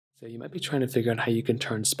So you might be trying to figure out how you can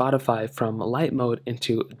turn Spotify from light mode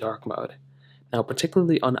into dark mode. Now,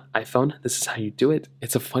 particularly on iPhone, this is how you do it.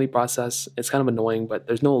 It's a funny process. It's kind of annoying, but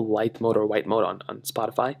there's no light mode or white mode on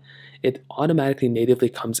Spotify. It automatically natively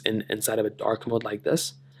comes in inside of a dark mode like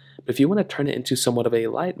this. But if you want to turn it into somewhat of a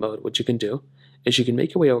light mode, what you can do is you can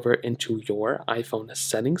make your way over into your iPhone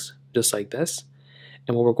settings, just like this.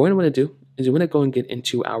 And what we're going to want to do is we want to go and get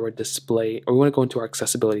into our display, or we want to go into our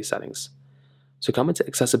accessibility settings. So come into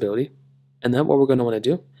accessibility, and then what we're going to want to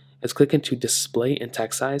do is click into display and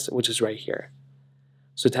text size, which is right here.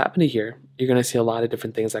 So tap into here, you're going to see a lot of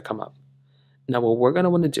different things that come up. Now what we're going to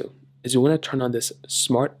want to do is we want to turn on this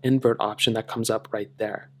smart invert option that comes up right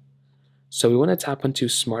there. So we want to tap into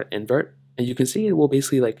smart invert, and you can see it will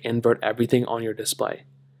basically like invert everything on your display.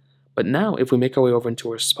 But now if we make our way over into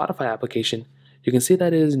our Spotify application, you can see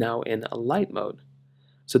that it is now in light mode.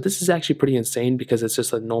 So this is actually pretty insane because it's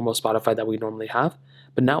just a normal Spotify that we normally have,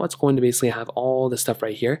 but now it's going to basically have all this stuff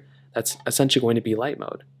right here that's essentially going to be light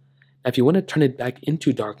mode. Now if you want to turn it back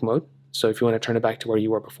into dark mode, so if you want to turn it back to where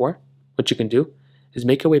you were before, what you can do is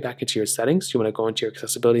make your way back into your settings. You want to go into your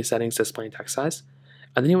accessibility settings, display and text size,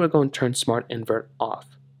 and then you want to go and turn smart invert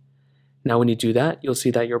off. Now when you do that, you'll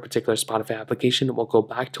see that your particular Spotify application will go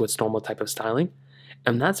back to its normal type of styling,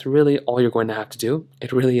 and that's really all you're going to have to do.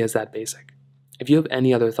 It really is that basic. If you have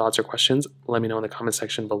any other thoughts or questions, let me know in the comment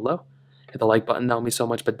section below. Hit the like button, that would mean so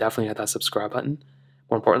much, but definitely hit that subscribe button.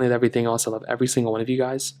 More importantly than everything else, I love every single one of you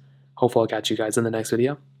guys. Hopefully I'll catch you guys in the next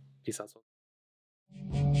video. Peace out.